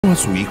a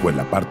su hijo en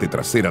la parte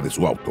trasera de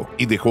su auto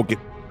y dejó que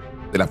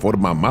de la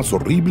forma más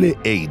horrible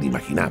e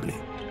inimaginable.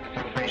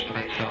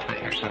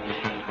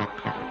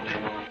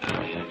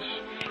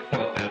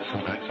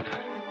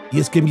 Y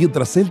es que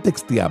mientras él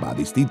texteaba a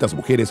distintas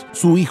mujeres,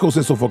 su hijo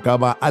se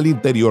sofocaba al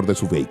interior de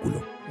su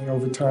vehículo. And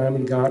over time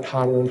it got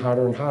hotter and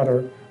hotter and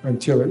hotter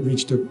until it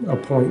reached a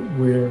point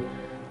where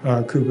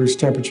Cooper's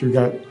temperature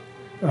got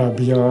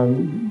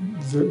beyond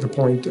the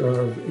point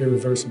of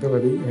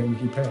irreversibility and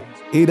he passed.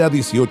 Era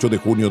 18 de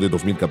junio de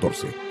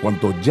 2014,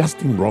 cuando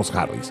Justin Ross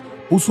Harris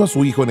puso a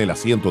su hijo en el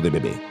asiento de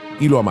bebé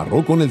y lo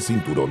amarró con el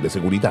cinturón de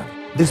seguridad.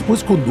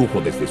 Después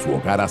condujo desde su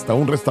hogar hasta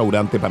un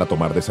restaurante para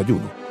tomar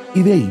desayuno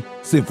y de ahí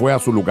se fue a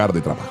su lugar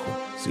de trabajo.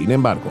 Sin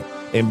embargo,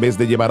 en vez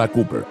de llevar a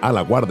Cooper a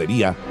la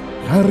guardería,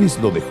 Harris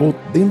lo dejó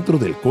dentro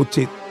del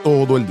coche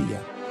todo el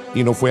día.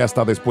 Y no fue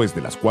hasta después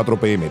de las 4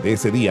 p.m. de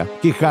ese día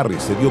que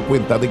Harris se dio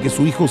cuenta de que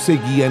su hijo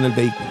seguía en el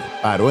vehículo.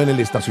 Paró en el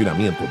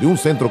estacionamiento de un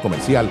centro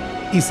comercial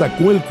y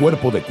sacó el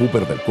cuerpo de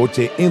Cooper del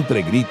coche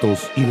entre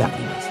gritos y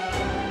lágrimas.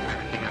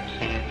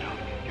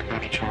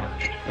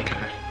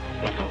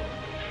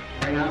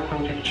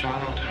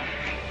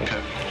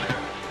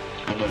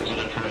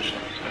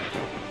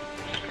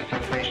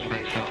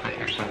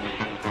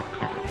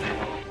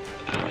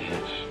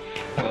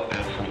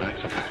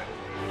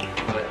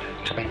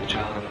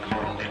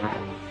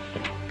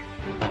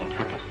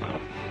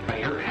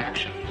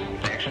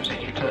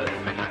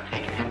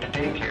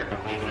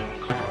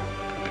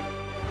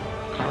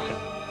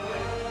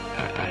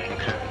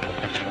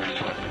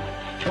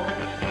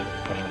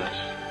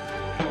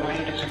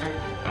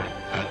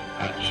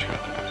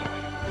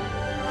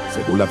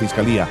 Según la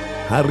fiscalía,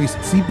 Harris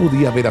sí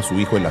podía ver a su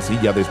hijo en la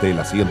silla desde el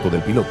asiento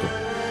del piloto,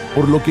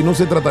 por lo que no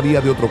se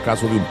trataría de otro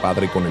caso de un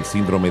padre con el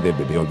síndrome de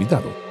bebé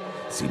olvidado,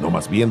 sino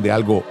más bien de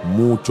algo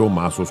mucho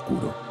más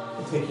oscuro.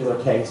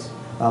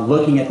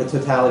 Looking at the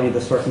totality of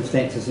the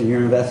circumstances in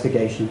your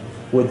investigation,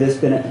 would this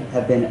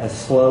have been a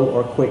slow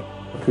or quick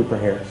for Cooper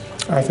Harris?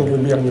 I think it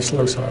would be on the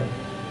slow side.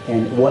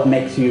 And what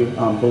makes you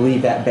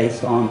believe that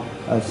based on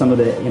some of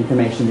the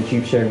information that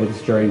you've shared with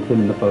this jury,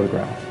 including the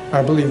photographs?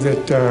 I believe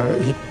that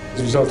as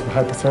a result of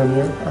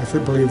hypothermia, I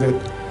believe that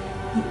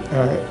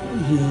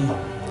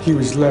he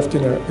was left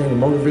in a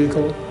motor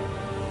vehicle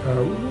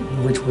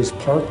which was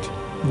parked,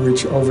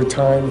 which over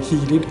time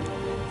heated,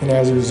 and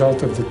as a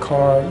result of the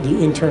car,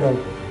 the internal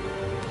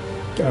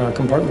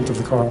compartment of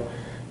the car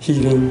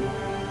heating,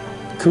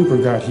 Cooper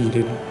got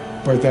heated,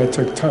 but that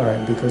took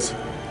time because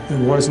it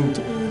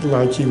wasn't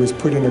like he was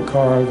put in a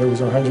car that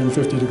was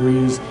 150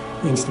 degrees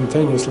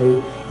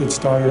instantaneously. It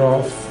started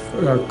off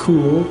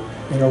cool,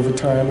 and over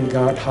time it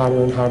got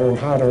hotter and hotter and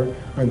hotter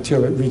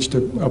until it reached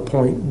a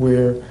point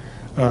where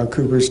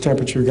Cooper's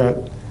temperature got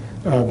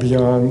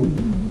beyond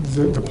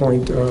the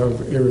point of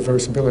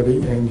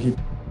irreversibility, and he...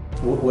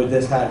 Would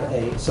this have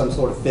some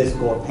sort of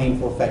physical or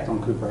painful effect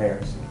on Cooper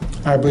Harris?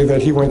 I believe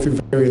that he went through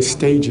various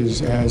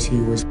stages as he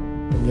was,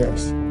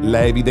 yes.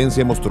 La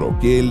evidencia mostró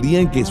que el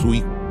día en que su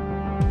hijo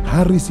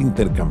Harris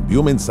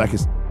intercambió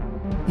mensajes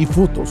y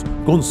fotos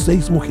con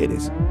 6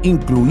 mujeres,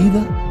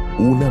 incluida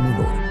una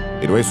menor.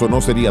 Pero eso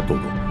no sería todo,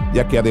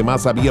 ya que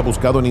además había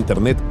buscado en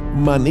internet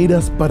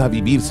maneras para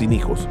vivir sin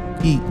hijos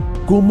y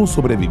cómo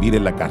sobrevivir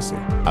en la cárcel,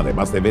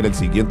 además de ver el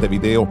siguiente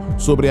video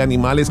sobre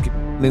animales que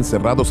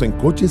encerrados en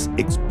coches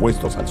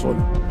expuestos al sol.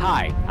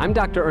 Hi, I'm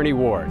Dr. Ernie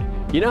Ward.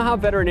 You know how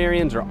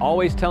veterinarians are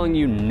always telling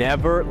you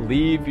never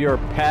leave your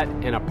pet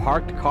in a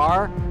parked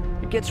car?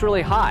 It gets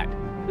really hot.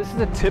 This is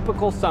a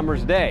typical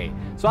summer's day,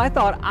 so I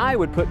thought I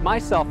would put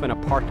myself in a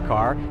parked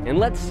car and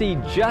let's see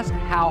just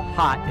how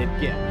hot it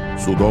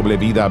gets. Su doble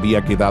vida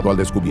había quedado al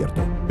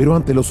descubierto, pero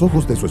ante los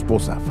ojos de su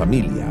esposa,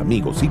 familia,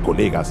 amigos y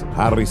colegas,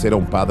 Harris era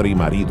un padre y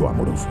marido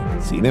amoroso.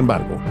 Sin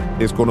embargo,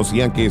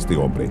 desconocían que este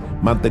hombre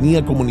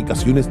mantenía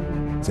comunicaciones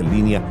en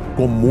línea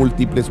con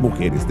múltiples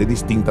mujeres de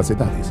distintas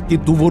edades, que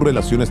tuvo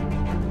relaciones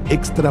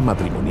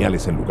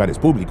extramatrimoniales en lugares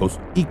públicos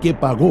y que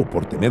pagó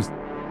por tener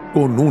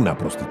con una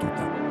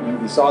prostituta.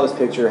 You saw this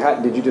picture.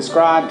 Did you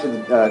describe to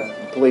the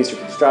police or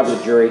describe to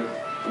the jury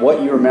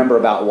what you remember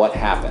about what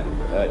happened?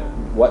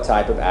 What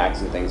type of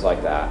acts and things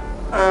like that?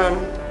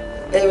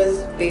 It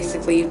was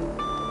basically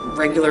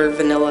regular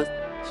vanilla.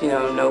 You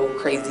know, no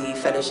crazy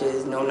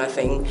fetishes, no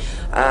nothing.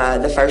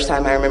 The first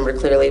time I remember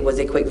clearly was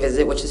a quick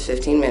visit, which is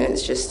 15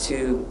 minutes, just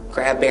to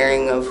grab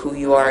bearing of who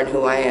you are and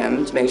who I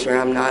am, to make sure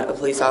I'm not a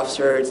police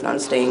officer, it's not a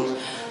sting.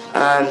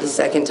 The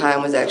second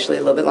time was actually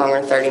a little bit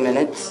longer, 30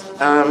 minutes.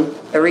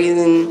 The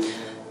reason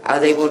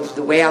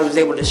the way I was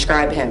able to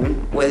describe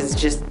him was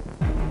just,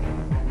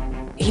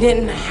 he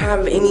didn't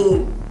have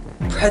any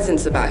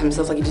presence about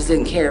himself, like he just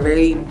didn't care,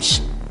 very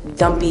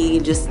dumpy,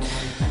 just,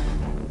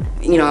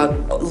 you know,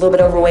 a little bit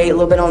overweight, a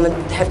little bit on the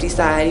hefty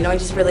side. You know, he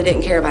just really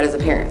didn't care about his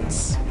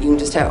appearance. You can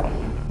just tell.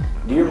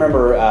 Do you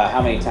remember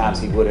how many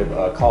times he would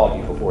have called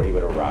you before he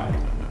would arrive?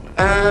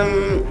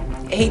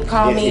 He'd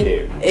call me.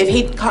 If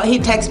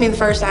he'd text me the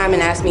first time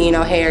and ask me, you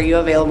know, hey, are you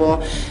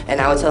available?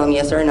 And I would tell him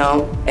yes or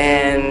no.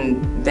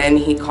 And then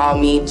he'd call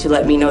me to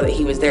let me know that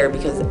he was there,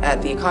 because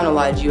at the Econo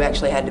Lodge you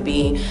actually had to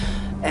be,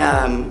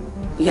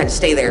 You had to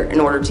stay there in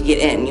order to get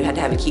in. You had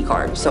to have a key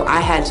card. So I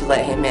had to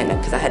let him in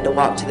because I had to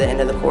walk to the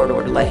end of the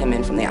corridor to let him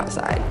in from the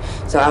outside.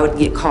 So I would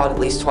get called at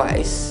least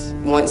twice.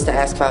 Once to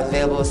ask if I was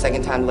available, a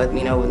second time to let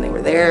me know when they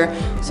were there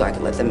so I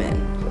could let them in.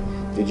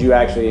 Did you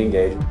actually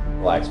engage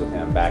with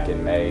him back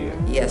in May?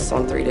 Yes,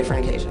 on 3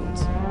 different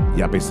occasions.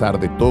 Y a pesar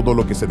de todo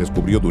lo que se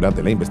descubrió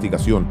durante la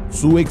investigación,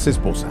 su ex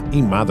esposa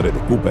y madre de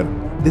Cooper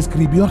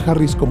describió a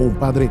Harris como un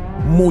padre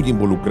muy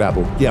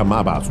involucrado que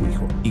amaba a su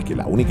hijo y que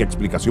la única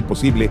explicación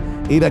posible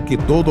era que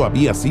todo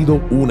había sido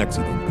un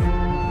accidente.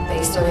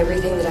 Based on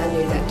everything that I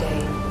knew that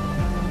day,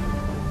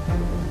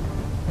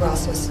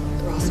 Ross was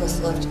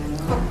left in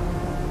the car.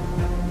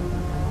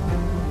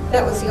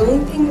 That was the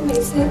only thing that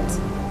made sense.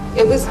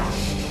 It was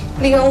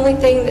the only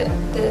thing that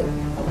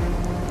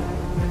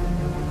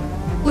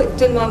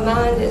clicked in my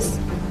mind as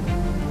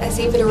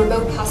even a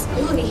remote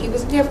possibility. He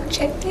was never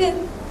checked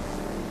in.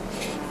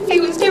 If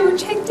he was never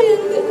checked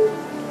in, then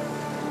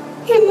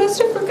he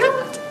must have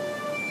forgot.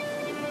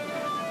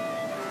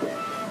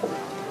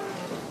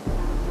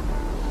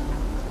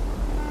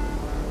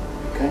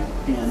 Okay,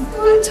 and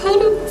So I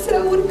told him, I said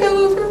I want to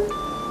go over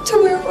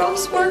to where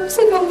Ross works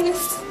and I want to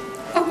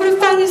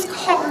find his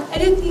car. I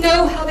didn't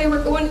know how they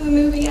were going to the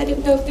movie. I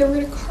didn't know if they were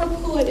going to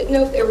carpool. I didn't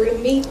know if they were going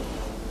to meet.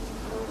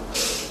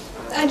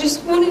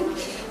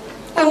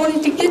 I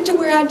wanted to get to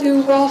where I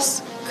knew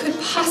Ross could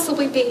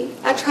possibly be.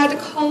 I tried to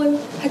call him.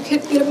 I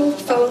couldn't get him on the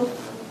phone.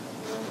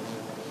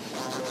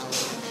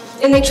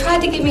 And they tried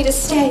to get me to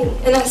stay.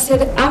 And I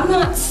said, I'm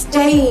not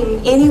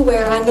staying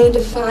anywhere. I need to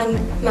find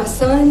my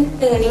son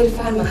and I need to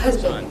find my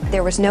husband.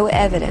 There was no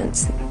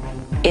evidence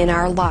in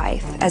our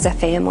life as a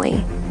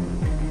family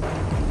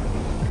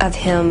of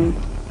him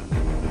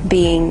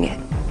being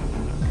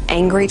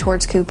angry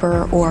towards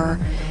Cooper or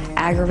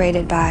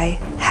aggravated by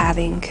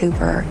having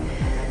Cooper.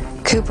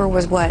 Cooper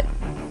was what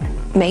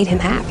made him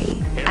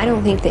happy. I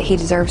don't think that he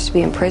deserves to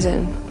be in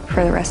prison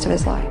for the rest of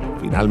his life.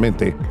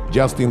 Finalmente,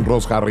 Justin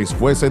Ross Harris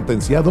fue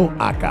sentenciado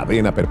a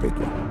cadena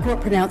perpetua. The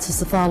court pronounces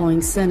the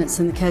following sentence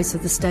in the case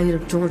of the state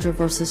of Georgia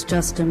versus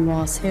Justin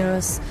Ross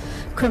Harris,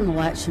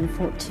 criminal action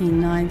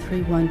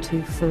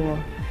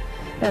 14-93124.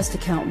 As to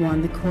count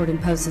 1, the court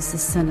imposes the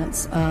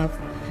sentence of,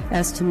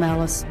 as to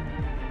malice,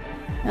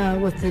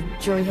 with the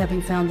jury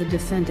having found the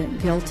defendant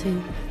guilty.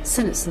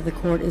 Sentence of the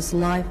court is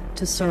life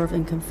to serve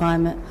in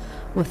confinement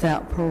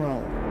without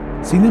parole.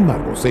 Sin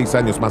embargo, 6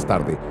 años más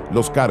tarde,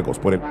 los cargos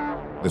por el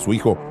de su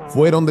hijo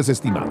fueron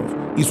desestimados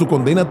y su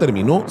condena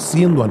terminó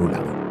siendo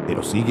anulada,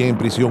 pero sigue en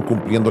prisión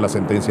cumpliendo la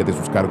sentencia de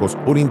sus cargos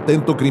por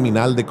intento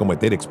criminal de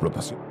cometer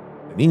explotación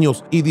de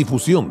niños y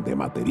difusión de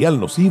material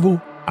nocivo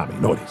a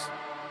menores.